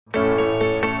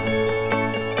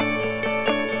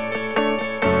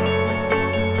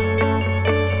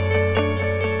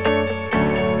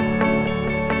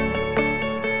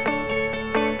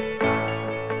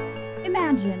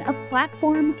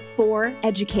classroom for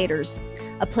educators.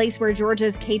 A place where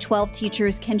Georgia's K-12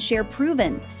 teachers can share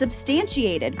proven,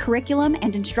 substantiated curriculum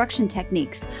and instruction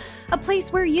techniques. A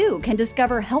place where you can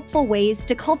discover helpful ways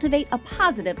to cultivate a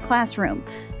positive classroom,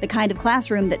 the kind of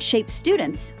classroom that shapes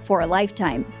students for a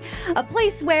lifetime. A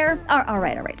place where, all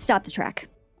right, stop the track.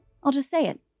 I'll just say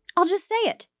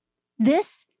it.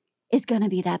 This is gonna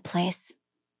be that place.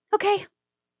 Okay.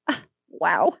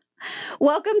 Wow.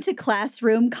 Welcome to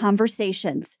Classroom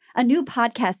Conversations, a new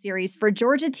podcast series for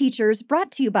Georgia teachers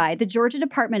brought to you by the Georgia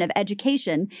Department of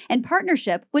Education in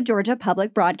partnership with Georgia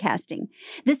Public Broadcasting.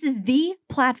 This is the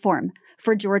platform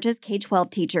for Georgia's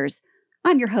K-12 teachers.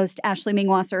 I'm your host, Ashley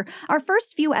Mingwasser. Our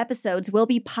first few episodes will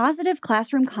be positive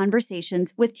classroom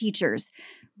conversations with teachers.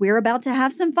 We're about to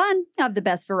have some fun of the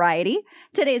best variety.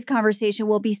 Today's conversation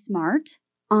will be smart,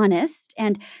 honest,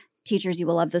 and teachers, you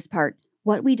will love this part.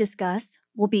 What we discuss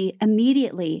will be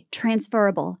immediately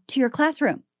transferable to your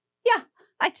classroom. Yeah,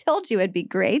 I told you it'd be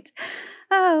great.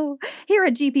 Oh, here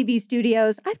at GPB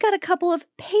Studios, I've got a couple of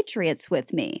Patriots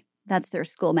with me. That's their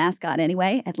school mascot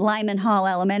anyway, at Lyman Hall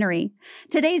Elementary.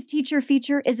 Today's teacher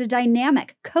feature is a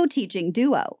dynamic co-teaching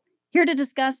duo. Here to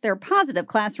discuss their positive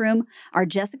classroom are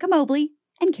Jessica Mobley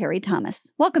and Kerri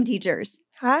Thomas. Welcome, teachers.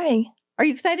 Hi. Are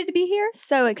you excited to be here?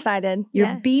 So excited.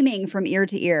 You're beaming from ear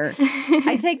to ear.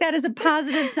 I take that as a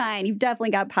positive sign. You've definitely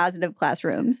got positive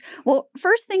classrooms. Well,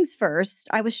 first things first,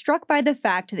 I was struck by the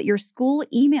fact that your school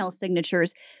email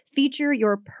signatures feature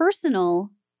your personal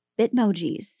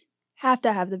Bitmojis. Have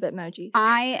to have the Bitmojis.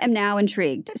 I am now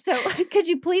intrigued. So could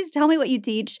you please tell me what you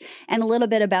teach and a little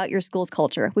bit about your school's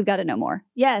culture? We've got to know more.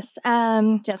 Yes.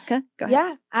 Jessica, go ahead.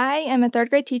 Yeah, I am a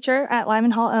third grade teacher at Lyman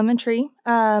Hall Elementary.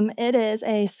 It is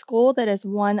a school that is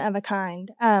one of a kind.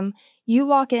 You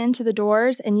walk into the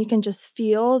doors and you can just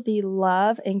feel the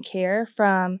love and care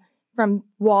from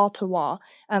wall to wall.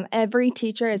 Every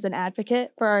teacher is an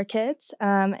advocate for our kids,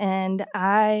 and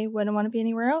I wouldn't want to be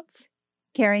anywhere else.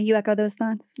 Kerri, you echo those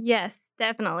thoughts? Yes,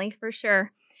 definitely, for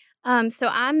sure. So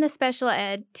I'm the special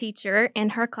ed teacher in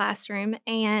her classroom,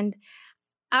 and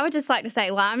I would just like to say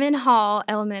Lyman Hall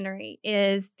Elementary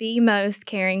is the most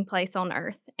caring place on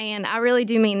earth, and I really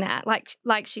do mean that.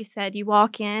 Like she said, you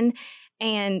walk in,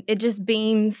 and it just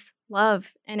beams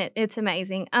love, and it's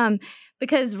amazing.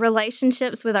 Because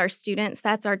relationships with our students,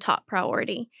 that's our top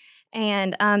priority.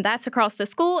 And that's across the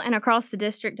school and across the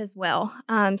district as well.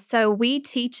 So we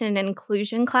teach an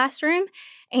inclusion classroom.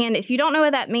 And if you don't know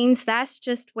what that means, that's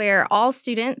just where all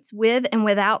students with and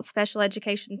without special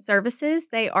education services,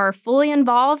 they are fully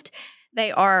involved,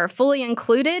 they are fully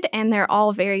included, and they're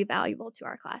all very valuable to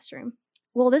our classroom.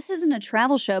 Well, this isn't a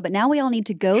travel show, but now we all need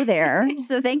to go there.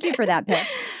 So thank you for that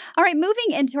pitch. All right,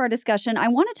 moving into our discussion, I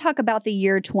want to talk about the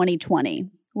year 2020.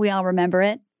 We all remember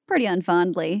it pretty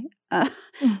unfondly.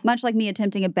 Much like me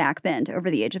attempting a backbend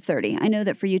over the age of 30. I know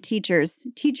that for you teachers,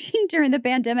 teaching during the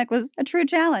pandemic was a true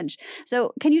challenge.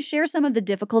 So can you share some of the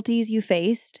difficulties you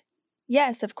faced?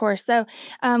 Yes, of course. So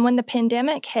when the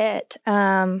pandemic hit,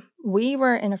 we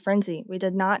were in a frenzy. We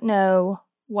did not know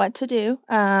what to do,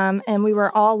 and we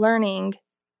were all learning,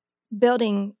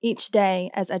 building each day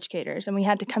as educators, and we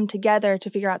had to come together to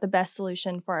figure out the best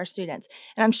solution for our students.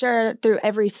 And I'm sure through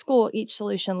every school, each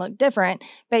solution looked different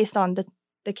based on the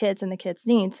kids and the kids'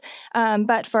 needs.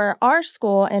 But for our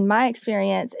school, in my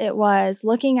experience, it was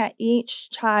looking at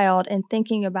each child and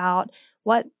thinking about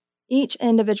what each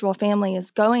individual family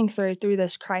is going through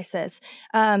this crisis.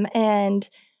 And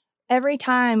every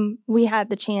time we had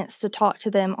the chance to talk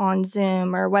to them on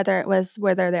Zoom, or whether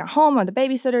they're home or the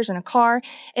babysitter's in a car,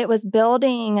 it was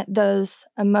building those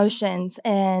emotions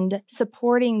and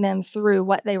supporting them through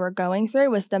what they were going through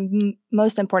was the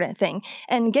most important thing.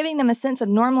 And giving them a sense of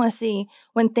normalcy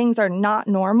when things are not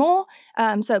normal.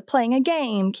 So playing a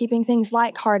game, keeping things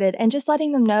lighthearted, and just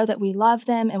letting them know that we love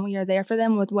them and we are there for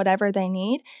them with whatever they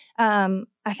need. I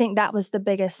think that was the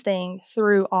biggest thing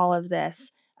through all of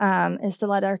this. Is to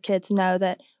let our kids know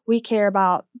that we care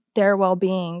about their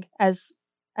well-being as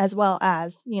well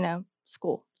as,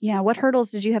 school. Yeah. What hurdles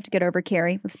did you have to get over,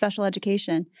 Kerri, with special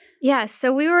education? Yeah,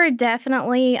 so we were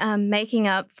definitely making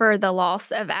up for the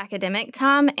loss of academic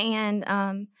time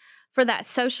and for that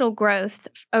social growth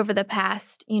over the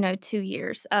past, 2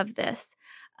 years of this.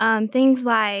 Things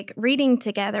like reading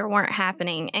together weren't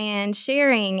happening, and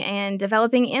sharing and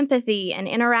developing empathy and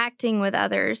interacting with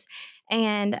others.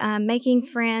 And making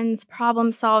friends,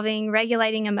 problem solving,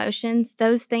 regulating emotions,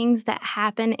 those things that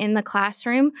happen in the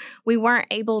classroom, we weren't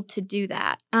able to do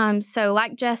that. So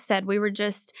like Jess said, we were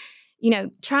just,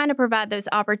 trying to provide those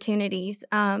opportunities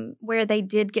where they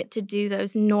did get to do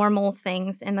those normal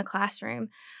things in the classroom.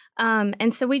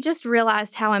 And so we just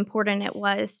realized how important it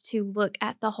was to look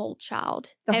at the whole child,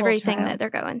 everything that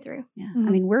they're going through. Yeah. I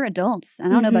mean, we're adults. I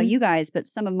don't know about you guys, but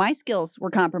some of my skills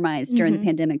were compromised during the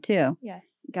pandemic too. Yes.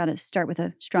 Got to start with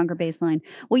a stronger baseline.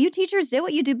 Well, you teachers did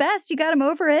what you do best. You got them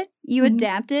over it. You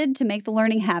adapted to make the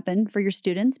learning happen for your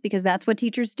students because that's what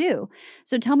teachers do.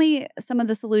 So tell me some of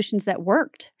the solutions that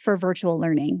worked for virtual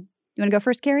learning. You want to go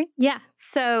first, Kerri? Yeah.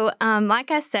 So,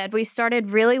 like I said, we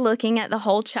started really looking at the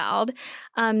whole child,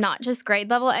 not just grade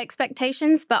level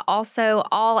expectations, but also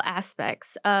all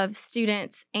aspects of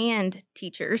students and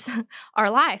teachers, our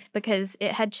life, because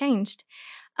it had changed.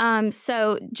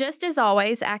 So just as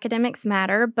always, academics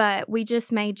matter, but we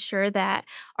just made sure that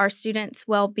our students'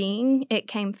 well-being, it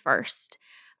came first.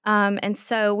 And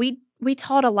so we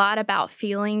taught a lot about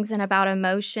feelings and about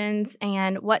emotions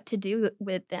and what to do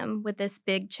with them with this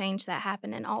big change that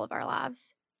happened in all of our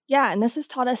lives. Yeah, and this has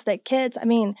taught us that kids, I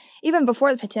mean, even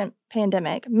before the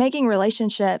pandemic, making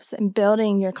relationships and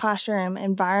building your classroom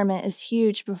environment is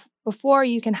huge. Before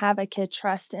you can have a kid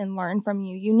trust and learn from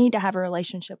you, you need to have a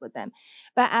relationship with them.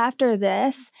 But after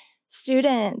this,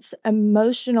 students'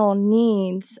 emotional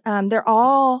needs, they're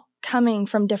all coming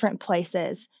from different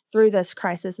places through this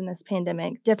crisis and this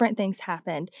pandemic. Different things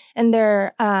happened, and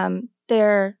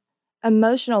their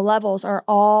emotional levels are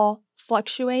all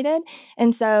fluctuated.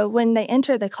 And so when they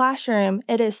enter the classroom,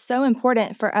 it is so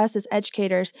important for us as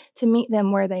educators to meet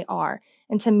them where they are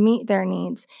and to meet their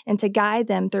needs and to guide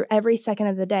them through every second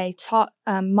of the day,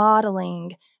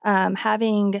 modeling,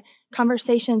 having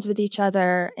conversations with each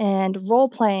other and role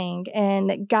playing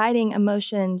and guiding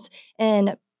emotions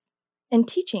and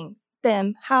teaching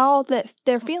them how that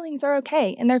their feelings are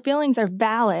okay and their feelings are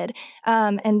valid.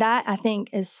 And that, I think,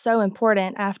 is so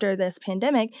important after this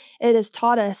pandemic. It has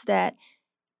taught us that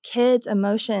kids'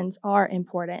 emotions are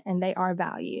important and they are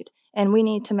valued. And we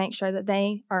need to make sure that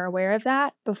they are aware of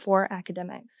that before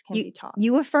academics can be taught.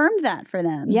 You affirmed that for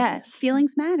them. Yes.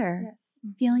 Feelings matter.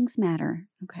 Yes. Feelings matter.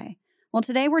 Okay. Well,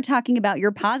 today we're talking about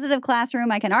your positive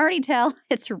classroom. I can already tell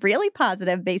it's really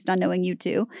positive based on knowing you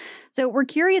two. So we're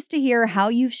curious to hear how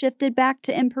you've shifted back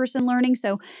to in-person learning.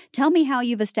 So tell me how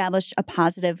you've established a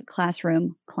positive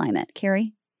classroom climate. Kerri?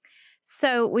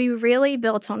 So we really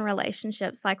built on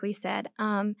relationships, like we said,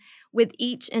 with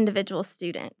each individual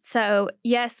student. So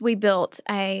yes, we built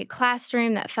a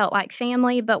classroom that felt like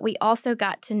family, but we also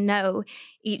got to know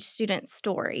each student's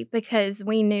story because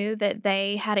we knew that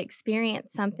they had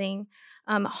experienced something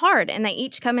hard, and they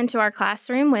each come into our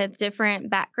classroom with different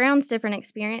backgrounds, different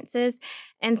experiences.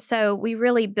 And so we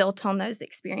really built on those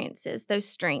experiences, those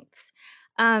strengths.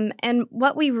 And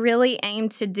what we really aim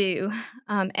to do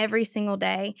every single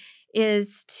day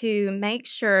is to make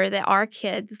sure that our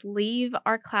kids leave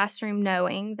our classroom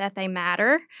knowing that they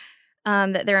matter,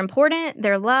 that they're important,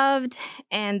 they're loved,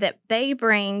 and that they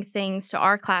bring things to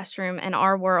our classroom and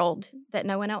our world that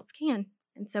no one else can.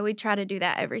 And so we try to do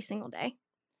that every single day.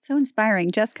 So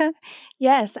inspiring. Jessica?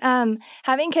 Yes.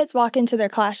 Having kids walk into their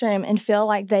classroom and feel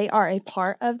like they are a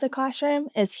part of the classroom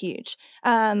is huge.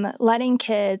 Letting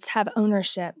kids have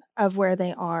ownership of where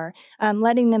they are,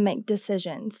 letting them make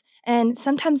decisions. And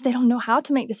sometimes they don't know how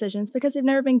to make decisions because they've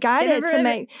never been guided to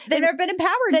make. They've never been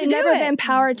empowered to do it. They've never been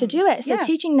empowered to do it. So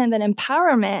teaching them that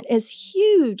empowerment is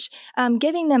huge,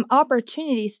 giving them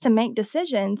opportunities to make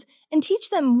decisions and teach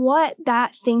them what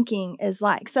that thinking is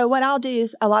like. So what I'll do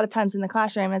is a lot of times in the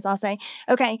classroom is I'll say,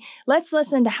 okay, let's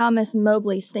listen to how Miss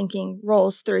Mobley's thinking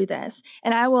rolls through this.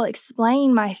 And I will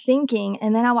explain my thinking,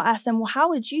 and then I will ask them, well, how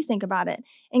would you think about it?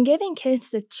 And giving kids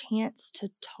the chance to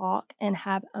talk and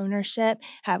have ownership,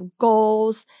 have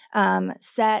goals,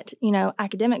 set,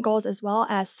 academic goals as well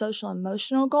as social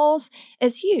emotional goals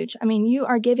is huge. I mean, you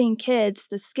are giving kids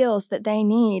the skills that they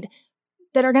need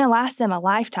that are going to last them a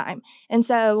lifetime. And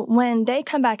so when they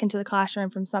come back into the classroom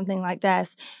from something like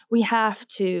this, we have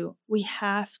to give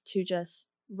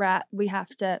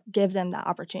them the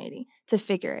opportunity to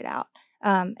figure it out.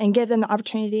 And give them the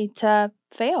opportunity to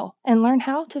fail and learn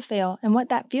how to fail and what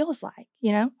that feels like,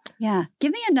 Yeah.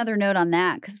 Give me another note on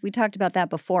that because we talked about that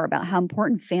before, about how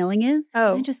important failing is.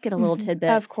 Oh. Can I just get a little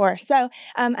tidbit? Of course. So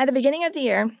at the beginning of the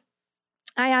year,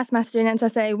 I asked my students, I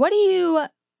say, what do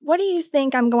you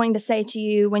think I'm going to say to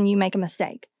you when you make a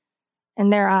mistake?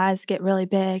 And their eyes get really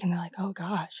big and they're like, oh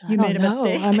gosh, I made a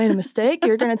mistake. I made a mistake.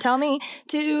 You're going to tell me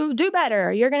to do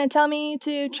better. You're going to tell me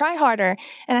to try harder.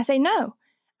 And I say, no.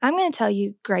 I'm going to tell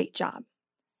you, great job.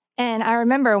 And I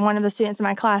remember one of the students in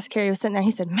my class, Kerri, was sitting there.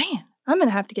 He said, man, I'm going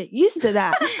to have to get used to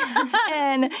that.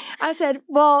 And I said,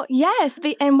 well, yes.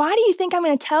 And why do you think I'm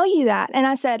going to tell you that? And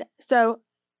I said, so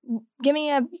give me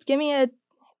a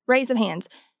raise of hands.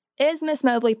 Is Miss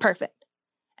Mobley perfect?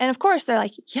 And of course, they're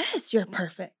like, yes, you're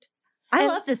perfect. I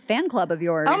love this fan club of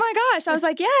yours. Oh my gosh. I was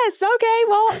like, yes, okay.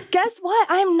 Well, guess what?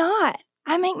 I'm not.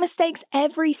 I make mistakes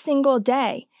every single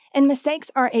day, and mistakes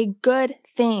are a good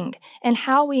thing. And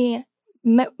how we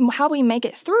make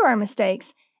it through our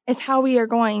mistakes is how we are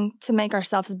going to make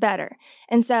ourselves better.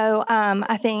 And so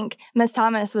I think Ms.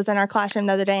 Thomas was in our classroom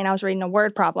the other day, and I was reading a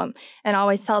word problem. And I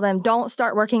always tell them, don't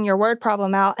start working your word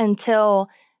problem out until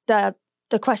the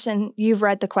question, you've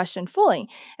read the question fully.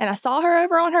 And I saw her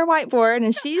over on her whiteboard,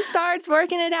 and she starts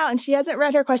working it out, and she hasn't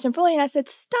read her question fully. And I said,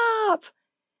 stop.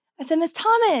 I said, Ms.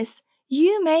 Thomas,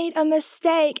 you made a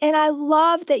mistake, and I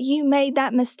love that you made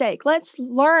that mistake. Let's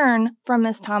learn from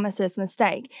Ms. Thomas's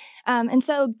mistake. And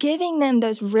so giving them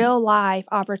those real life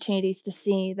opportunities to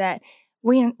see that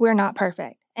we're not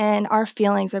perfect and our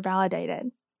feelings are validated.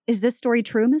 Is this story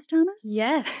true, Ms. Thomas?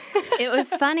 Yes. It was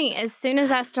funny. As soon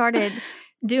as I started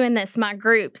doing this, my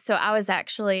group, so I was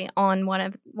actually on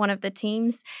one of the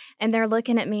teams, and they're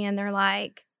looking at me and they're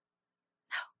like,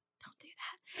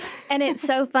 and it's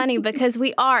so funny because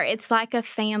it's like a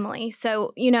family.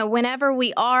 So, whenever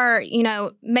we are,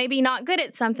 maybe not good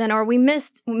at something, or we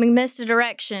missed a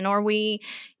direction, or we're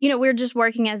just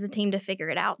working as a team to figure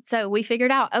it out. So we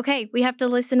figured out, okay, we have to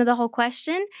listen to the whole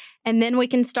question, and then we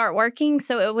can start working.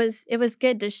 So it was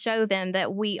good to show them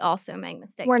that we also make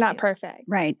mistakes. We're not too. Perfect.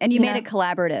 Right. And you made it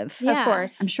collaborative. Yeah. Of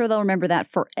course. I'm sure they'll remember that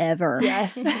forever.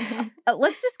 Yes.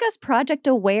 Let's discuss Project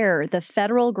AWARE, the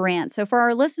federal grant. So for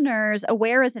our listeners,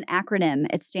 AWARE is an acronym.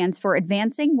 It stands for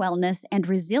Advancing Wellness and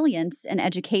Resilience in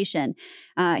Education.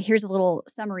 Here's a little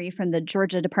summary from the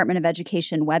Georgia Department of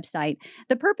Education website.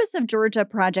 The purpose of Georgia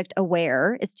Project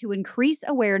AWARE is to increase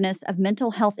awareness of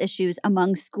mental health issues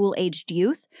among school-aged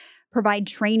youth, provide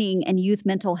training in youth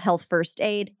mental health first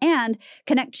aid, and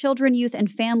connect children, youth,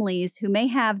 and families who may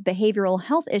have behavioral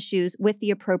health issues with the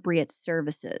appropriate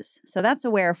services. So that's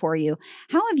AWARE for you.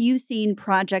 How have you seen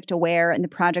Project AWARE and the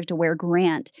Project AWARE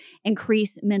grant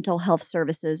increase mental health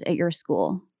services at your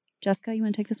school? Jessica, you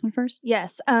want to take this one first?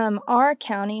 Yes. Our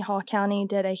county, Hall County,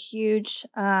 did a huge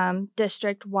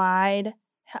district-wide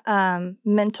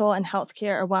mental and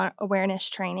healthcare awareness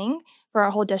training for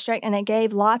our whole district. And it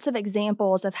gave lots of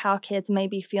examples of how kids may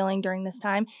be feeling during this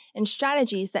time and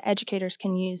strategies that educators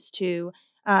can use to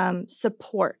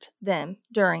support them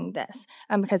during this,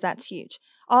 because that's huge.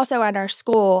 Also at our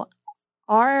school,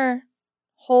 our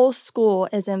whole school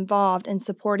is involved in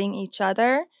supporting each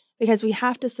other, because we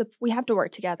have to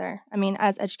work together. I mean,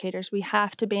 as educators, we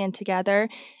have to band together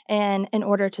and in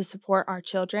order to support our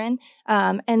children,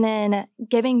 and then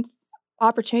giving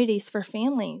opportunities for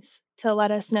families to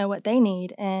let us know what they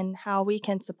need and how we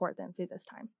can support them through this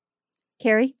time.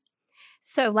 Kerri?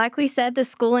 So like we said, the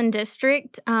school and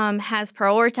district has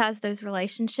prioritized those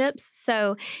relationships.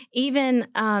 So even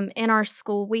in our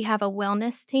school, we have a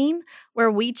wellness team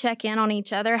where we check in on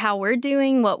each other, how we're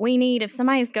doing, what we need. If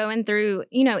somebody's going through,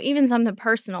 even something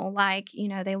personal, like,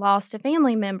 they lost a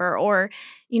family member or,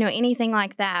 anything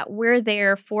like that, we're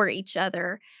there for each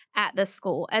other at the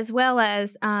school, as well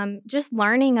as just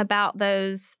learning about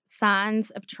those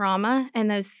signs of trauma and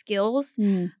those skills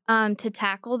to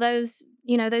tackle those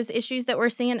those issues that we're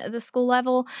seeing at the school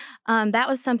level. That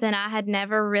was something I had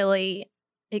never really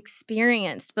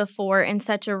experienced before in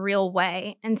such a real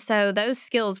way. And so those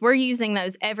skills, we're using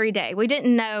those every day. We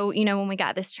didn't know, when we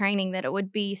got this training that it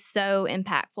would be so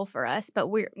impactful for us, but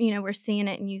we're seeing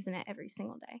it and using it every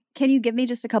single day. Can you give me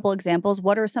just a couple examples?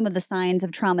 What are some of the signs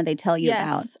of trauma they tell you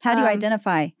about? How do you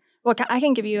identify? Well, I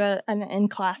can give you an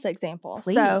in-class example.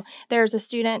 Please. So there's a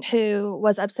student who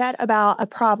was upset about a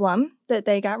problem that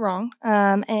they got wrong,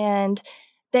 and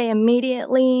they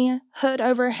immediately hood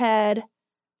over head,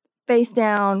 face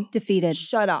down, Defeated.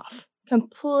 shut off,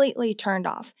 completely turned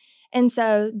off. And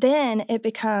so then it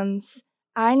becomes,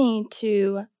 I need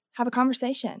to have a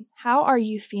conversation. How are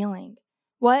you feeling?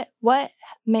 What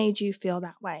made you feel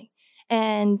that way?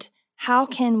 And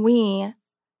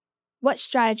what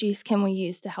strategies can we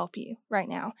use to help you right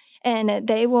now? And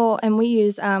we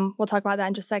use, we'll talk about that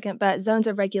in just a second, but zones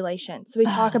of regulation. So we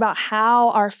talk about how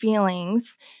our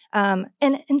feelings, and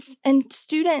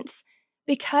students,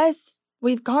 because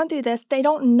we've gone through this, they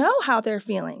don't know how they're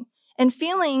feeling. And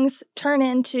feelings turn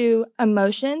into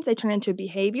emotions, they turn into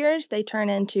behaviors, they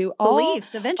turn into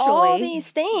beliefs eventually. All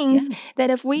these things that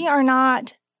if we are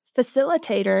not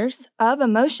facilitators of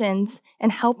emotions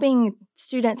and helping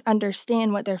students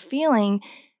understand what they're feeling,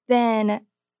 then,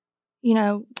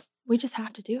 we just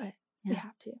have to do it. Yeah. We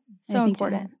have to. So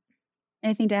important.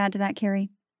 Anything to add to that, Kerri?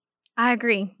 I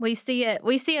agree. We see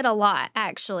it a lot,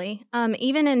 actually,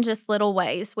 even in just little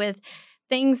ways with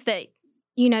things that,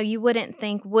 you wouldn't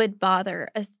think would bother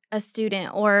a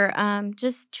student, or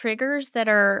just triggers that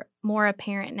are more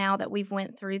apparent now that we've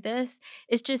went through this.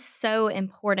 It's just so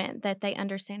important that they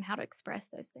understand how to express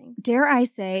those things. Dare I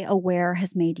say, aware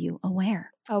has made you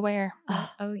aware. Aware.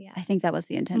 Oh, yeah. I think that was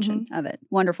the intention of it.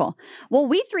 Wonderful. Well,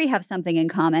 we three have something in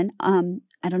common.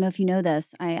 I don't know if you know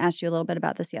this. I asked you a little bit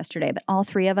about this yesterday, but all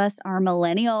three of us are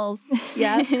millennials.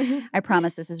 Yeah. I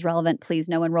promise this is relevant. Please,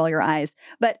 no one roll your eyes.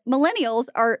 But millennials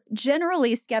are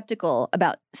generally skeptical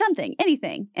about something,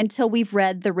 anything, until we've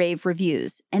read the rave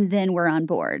reviews, and then we're on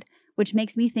board, which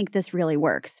makes me think this really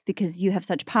works because you have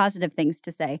such positive things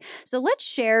to say. So let's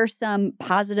share some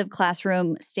positive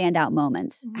classroom standout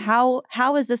moments. How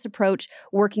is this approach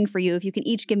working for you? If you can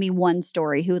each give me one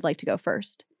story, who would like to go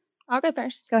first? I'll go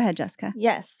first. Go ahead, Jessica.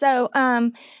 Yes. So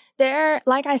there,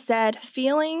 like I said,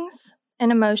 feelings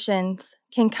and emotions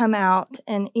can come out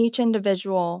in each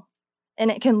individual, and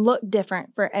it can look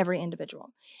different for every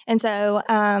individual. And so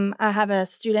I have a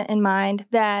student in mind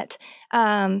that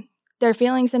their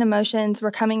feelings and emotions were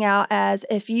coming out as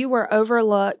if you were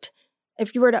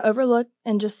to overlook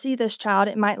and just see this child,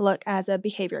 it might look as a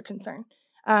behavior concern.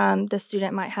 The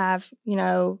student might have,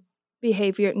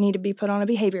 behavior, need to be put on a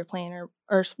behavior plan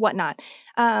or whatnot.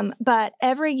 But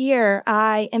every year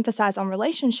I emphasize on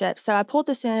relationships. So I pulled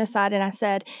the student aside and I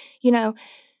said,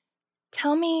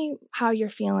 tell me how you're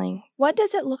feeling. What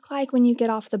does it look like when you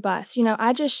get off the bus?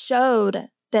 I just showed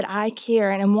that I care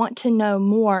and want to know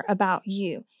more about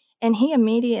you. And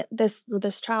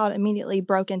this child immediately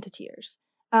broke into tears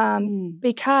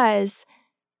because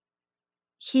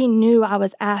he knew I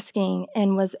was asking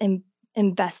and was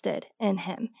invested in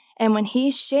him. And when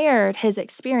he shared his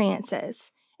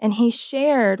experiences and he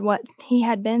shared what he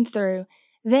had been through,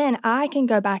 then I can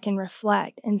go back and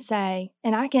reflect and say,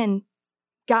 and I can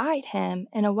guide him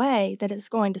in a way that is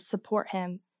going to support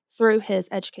him through his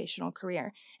educational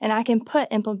career. And I can put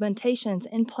implementations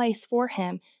in place for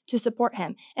him to support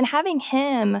him. And having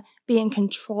him be in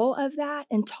control of that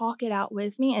and talk it out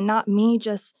with me and not me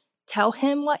just tell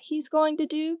him what he's going to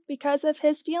do because of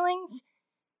his feelings,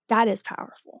 that is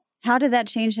powerful. How did that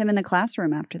change him in the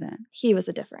classroom after that? He was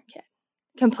a different kid,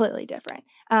 completely different.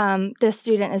 This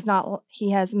student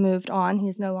he has moved on.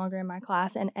 He's no longer in my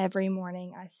class. And every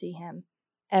morning I see him.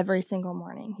 Every single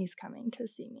morning he's coming to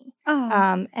see me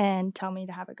and tell me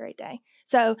to have a great day.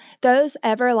 So those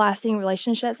everlasting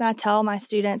relationships, and I tell my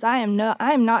students, I am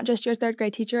not just your third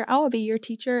grade teacher. I will be your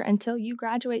teacher until you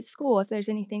graduate school if there's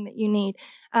anything that you need.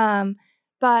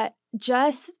 But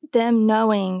just them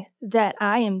knowing that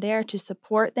I am there to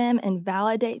support them and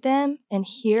validate them and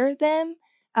hear them,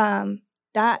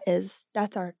 that's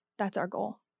our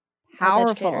goal.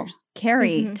 Powerful.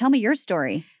 Kerri, tell me your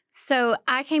story. So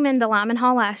I came into Lyman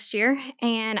Hall last year,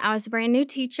 and I was a brand new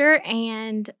teacher,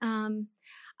 and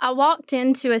I walked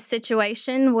into a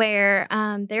situation where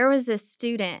there was a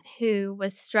student who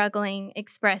was struggling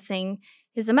expressing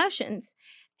his emotions,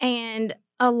 and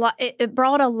it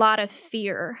brought a lot of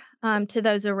fear to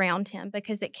those around him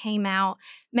because it came out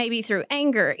maybe through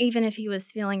anger. Even if he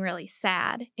was feeling really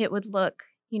sad, it would look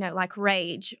like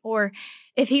rage. Or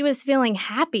if he was feeling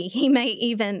happy, he may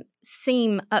even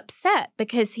seem upset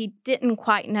because he didn't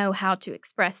quite know how to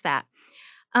express that.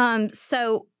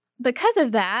 So because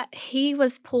of that, he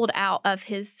was pulled out of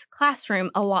his classroom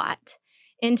a lot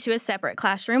into a separate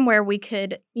classroom where we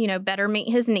could, better meet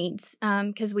his needs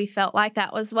because we felt like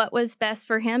that was what was best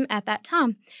for him at that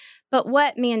time. But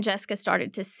what me and Jessica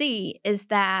started to see is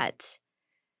that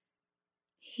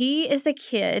he is a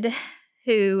kid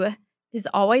who is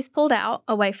always pulled out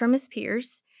away from his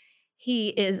peers. He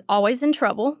is always in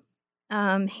trouble.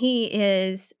 He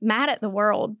is mad at the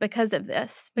world because of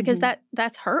this, because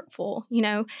that's hurtful.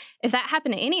 If that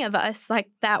happened to any of us,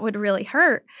 that would really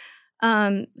hurt.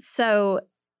 So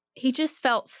he just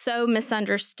felt so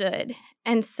misunderstood.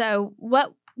 And so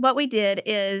what we did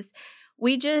is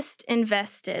we just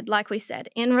invested, like we said,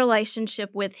 in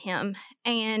relationship with him.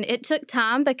 And it took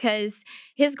time because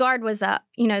his guard was up.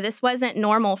 This wasn't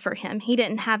normal for him. He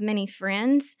didn't have many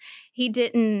friends. He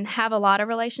didn't have a lot of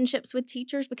relationships with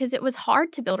teachers because it was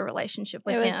hard to build a relationship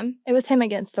with him. It was him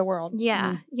against the world.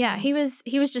 Yeah. Yeah. He was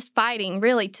just fighting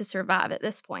really to survive at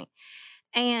this point.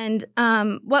 And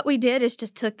what we did is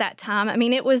just took that time. I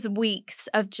mean, it was weeks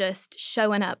of just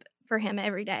showing up for him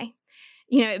every day.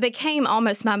 It became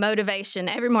almost my motivation.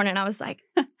 Every morning I was like,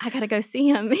 I got to go see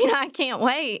him. I can't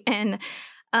wait. And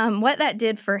what that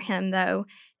did for him, though,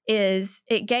 is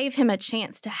it gave him a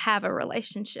chance to have a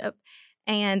relationship.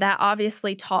 And that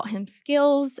obviously taught him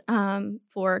skills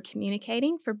for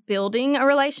communicating, for building a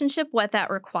relationship, what that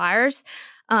requires,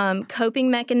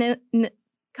 coping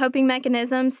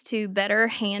mechanisms to better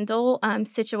handle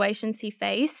situations he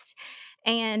faced.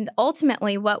 And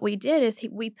ultimately, what we did is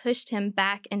we pushed him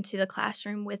back into the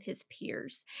classroom with his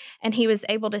peers. And he was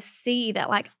able to see that,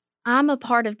 like, I'm a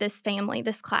part of this family,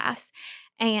 this class.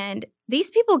 And these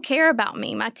people care about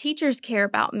me. My teachers care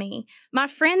about me. My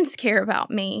friends care about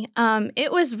me.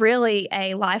 It was really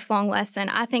a lifelong lesson,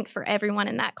 I think, for everyone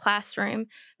in that classroom,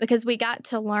 because we got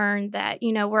to learn that,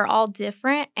 we're all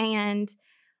different and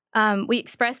we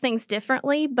express things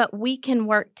differently, but we can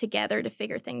work together to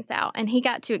figure things out. And he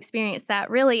got to experience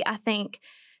that really, I think,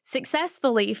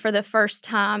 successfully for the first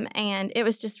time. And it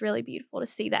was just really beautiful to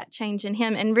see that change in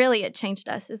him. And really, it changed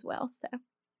us as well. So.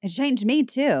 It changed me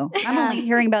too. I'm only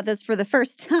hearing about this for the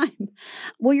first time.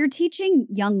 Well, you're teaching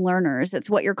young learners. It's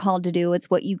what you're called to do.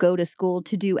 It's what you go to school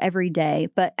to do every day.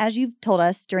 But as you've told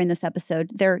us during this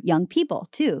episode, they're young people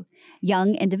too,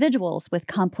 young individuals with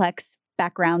complex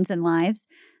backgrounds and lives.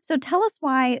 So tell us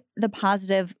why the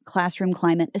positive classroom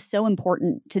climate is so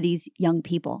important to these young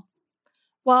people.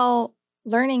 Well,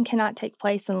 learning cannot take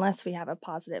place unless we have a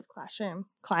positive classroom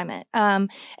climate.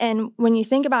 And when you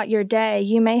think about your day,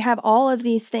 you may have all of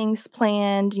these things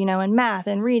planned, in math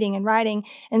and reading and writing,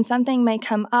 and something may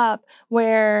come up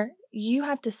where you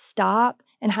have to stop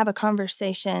and have a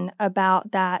conversation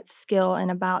about that skill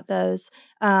and about those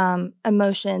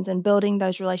emotions and building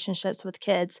those relationships with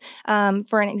kids.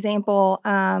 For an example,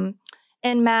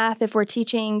 in math, if we're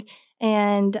teaching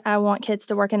and I want kids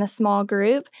to work in a small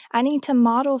group, I need to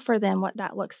model for them what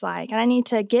that looks like. And I need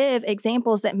to give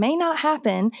examples that may not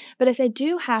happen, but if they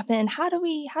do happen, how do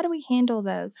we handle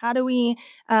those? How do we,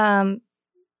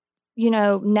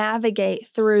 navigate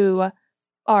through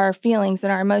our feelings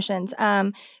and our emotions?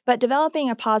 But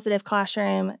developing a positive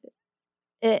classroom,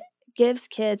 it gives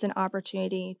kids an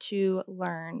opportunity to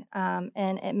learn,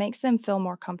 and it makes them feel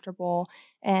more comfortable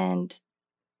and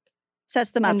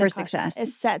sets them up for success. It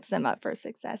sets them up for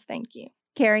success. Thank you.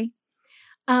 Kerri?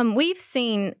 We've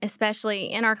seen, especially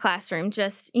in our classroom,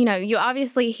 just, you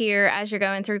obviously hear as you're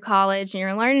going through college and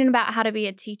you're learning about how to be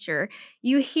a teacher,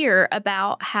 you hear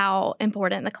about how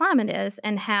important the climate is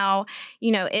and how,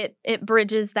 it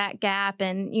bridges that gap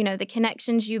and, the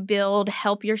connections you build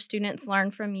help your students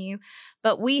learn from you.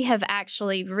 But we have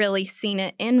actually really seen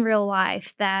it in real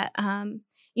life that,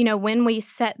 when we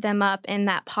set them up in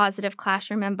that positive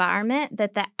classroom environment,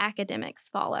 that the academics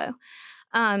follow.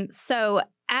 So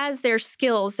as their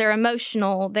skills, their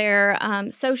emotional, their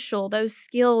social, those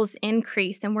skills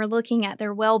increase, and we're looking at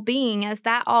their well-being as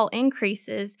that all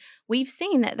increases, we've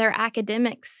seen that their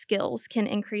academic skills can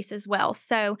increase as well.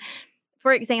 So,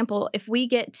 for example, if we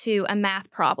get to a math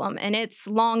problem and it's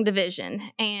long division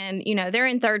and, they're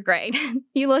in third grade,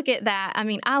 you look at that. I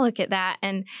mean, I look at that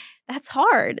and that's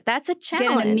hard. That's a challenge.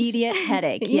 Get an immediate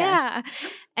headache. Yeah.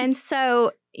 And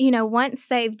so, once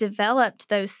they've developed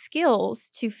those skills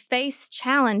to face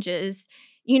challenges,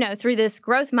 through this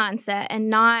growth mindset and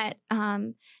not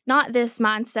this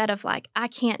mindset of like, I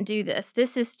can't do this.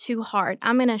 This is too hard.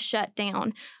 I'm going to shut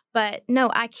down. But no,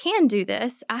 I can do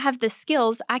this. I have the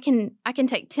skills. I can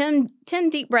take 10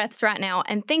 deep breaths right now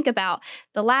and think about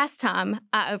the last time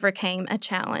I overcame a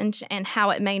challenge and how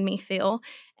it made me feel.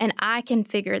 And I can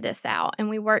figure this out. And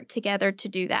we work together to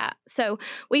do that. So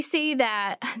we see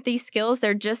that these skills,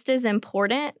 they're just as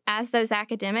important as those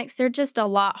academics. They're just a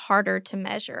lot harder to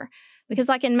measure. Because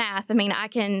like in math, I mean, I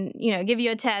can, give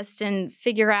you a test and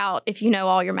figure out if you know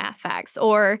all your math facts,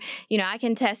 or, I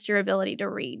can test your ability to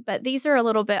read. But these are a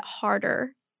little bit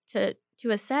harder to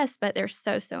assess, but they're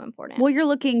so, so important. Well, you're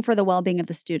looking for the well-being of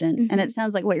the student, and it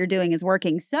sounds like what you're doing is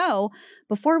working. So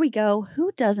before we go,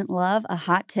 who doesn't love a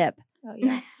hot tip? Oh,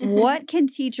 yes. What can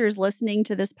teachers listening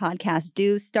to this podcast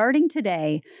do starting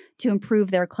today to improve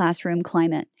their classroom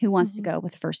climate? Who wants to go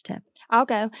with the first tip? I'll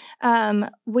go.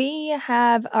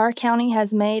 Our county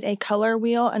has made a color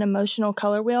wheel, an emotional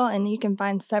color wheel, and you can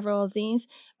find several of these.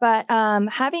 But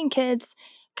having kids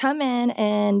come in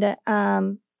and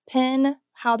pin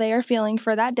how they are feeling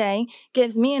for that day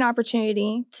gives me an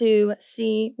opportunity to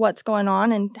see what's going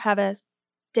on and have a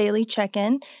daily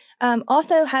check-in.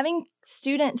 Also, having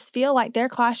students feel like their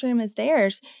classroom is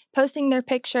theirs, posting their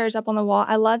pictures up on the wall.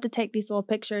 I love to take these little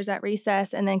pictures at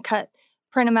recess and then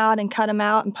print them out and cut them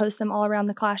out and post them all around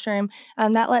the classroom.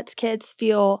 That lets kids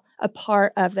feel a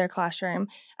part of their classroom.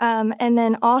 And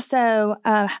then also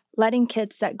letting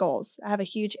kids set goals. I have a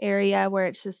huge area where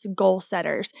it's just goal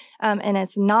setters, and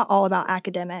it's not all about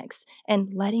academics.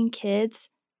 And letting kids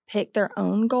pick their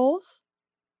own goals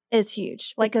is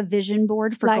huge. Like a vision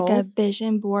board for goals? Like a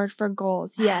vision board for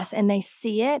goals, yes. And they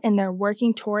see it and they're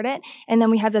working toward it. And then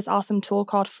we have this awesome tool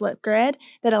called Flipgrid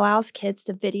that allows kids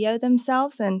to video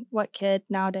themselves. And what kid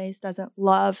nowadays doesn't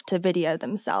love to video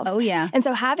themselves? Oh, yeah. And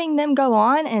so having them go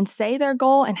on and say their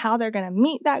goal and how they're going to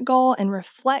meet that goal and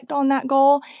reflect on that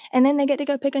goal. And then they get to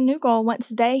go pick a new goal once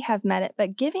they have met it.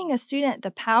 But giving a student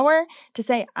the power to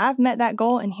say, I've met that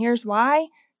goal and here's why,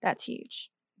 that's huge.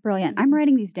 Brilliant. I'm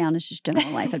writing these down as just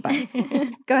general life advice.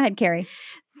 Go ahead, Kerri.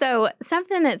 So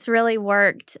something that's really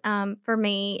worked for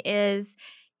me is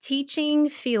teaching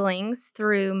feelings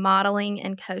through modeling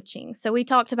and coaching. So we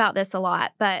talked about this a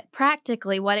lot, but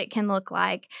practically what it can look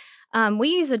like. We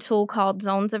use a tool called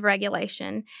Zones of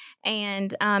Regulation,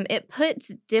 and it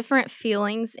puts different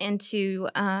feelings into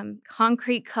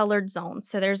concrete colored zones.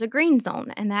 So there's a green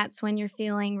zone, and that's when you're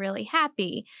feeling really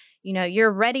happy.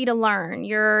 You're ready to learn.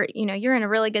 You're in a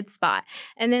really good spot.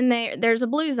 And then there's a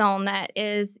blue zone that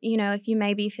is, if you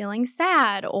may be feeling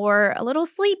sad or a little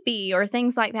sleepy or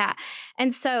things like that.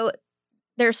 And so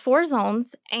there's 4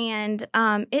 zones, and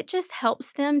it just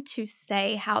helps them to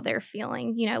say how they're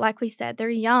feeling. Like we said,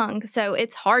 they're young, so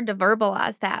it's hard to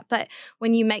verbalize that. But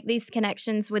when you make these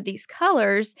connections with these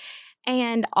colors,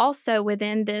 and also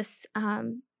within this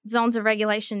Zones of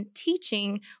Regulation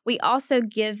teaching, we also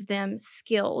give them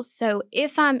skills. So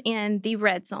if I'm in the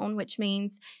red zone, which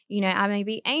means, I may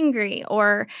be angry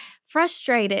or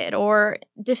frustrated or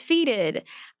defeated,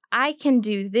 I can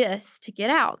do this to get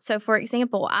out. So, for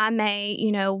example, I may,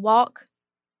 walk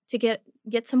to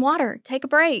get some water, take a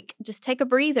break, just take a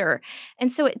breather.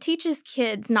 And so it teaches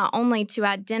kids not only to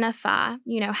identify,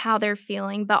 how they're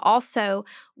feeling, but also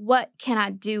what can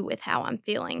I do with how I'm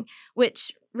feeling,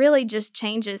 which really just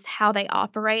changes how they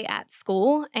operate at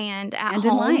school and at home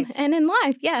in life. And in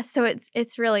life. Yeah. So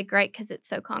it's really great because it's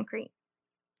so concrete.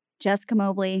 Jessica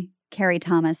Mobley, Kerri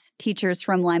Thomas, teachers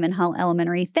from Lyman Hall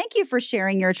Elementary. Thank you for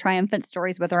sharing your triumphant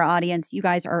stories with our audience. You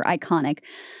guys are iconic.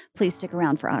 Please stick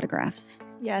around for autographs.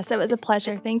 Yes, it was a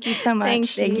pleasure. Thank you so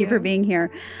much. Thank you for being here.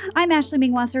 I'm Ashley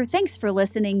Mingwasser. Thanks for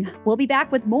listening. We'll be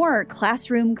back with more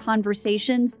Classroom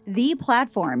Conversations, the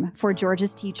platform for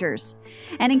Georgia's teachers.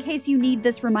 And in case you need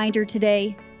this reminder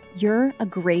today, you're a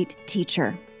great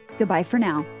teacher. Goodbye for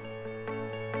now.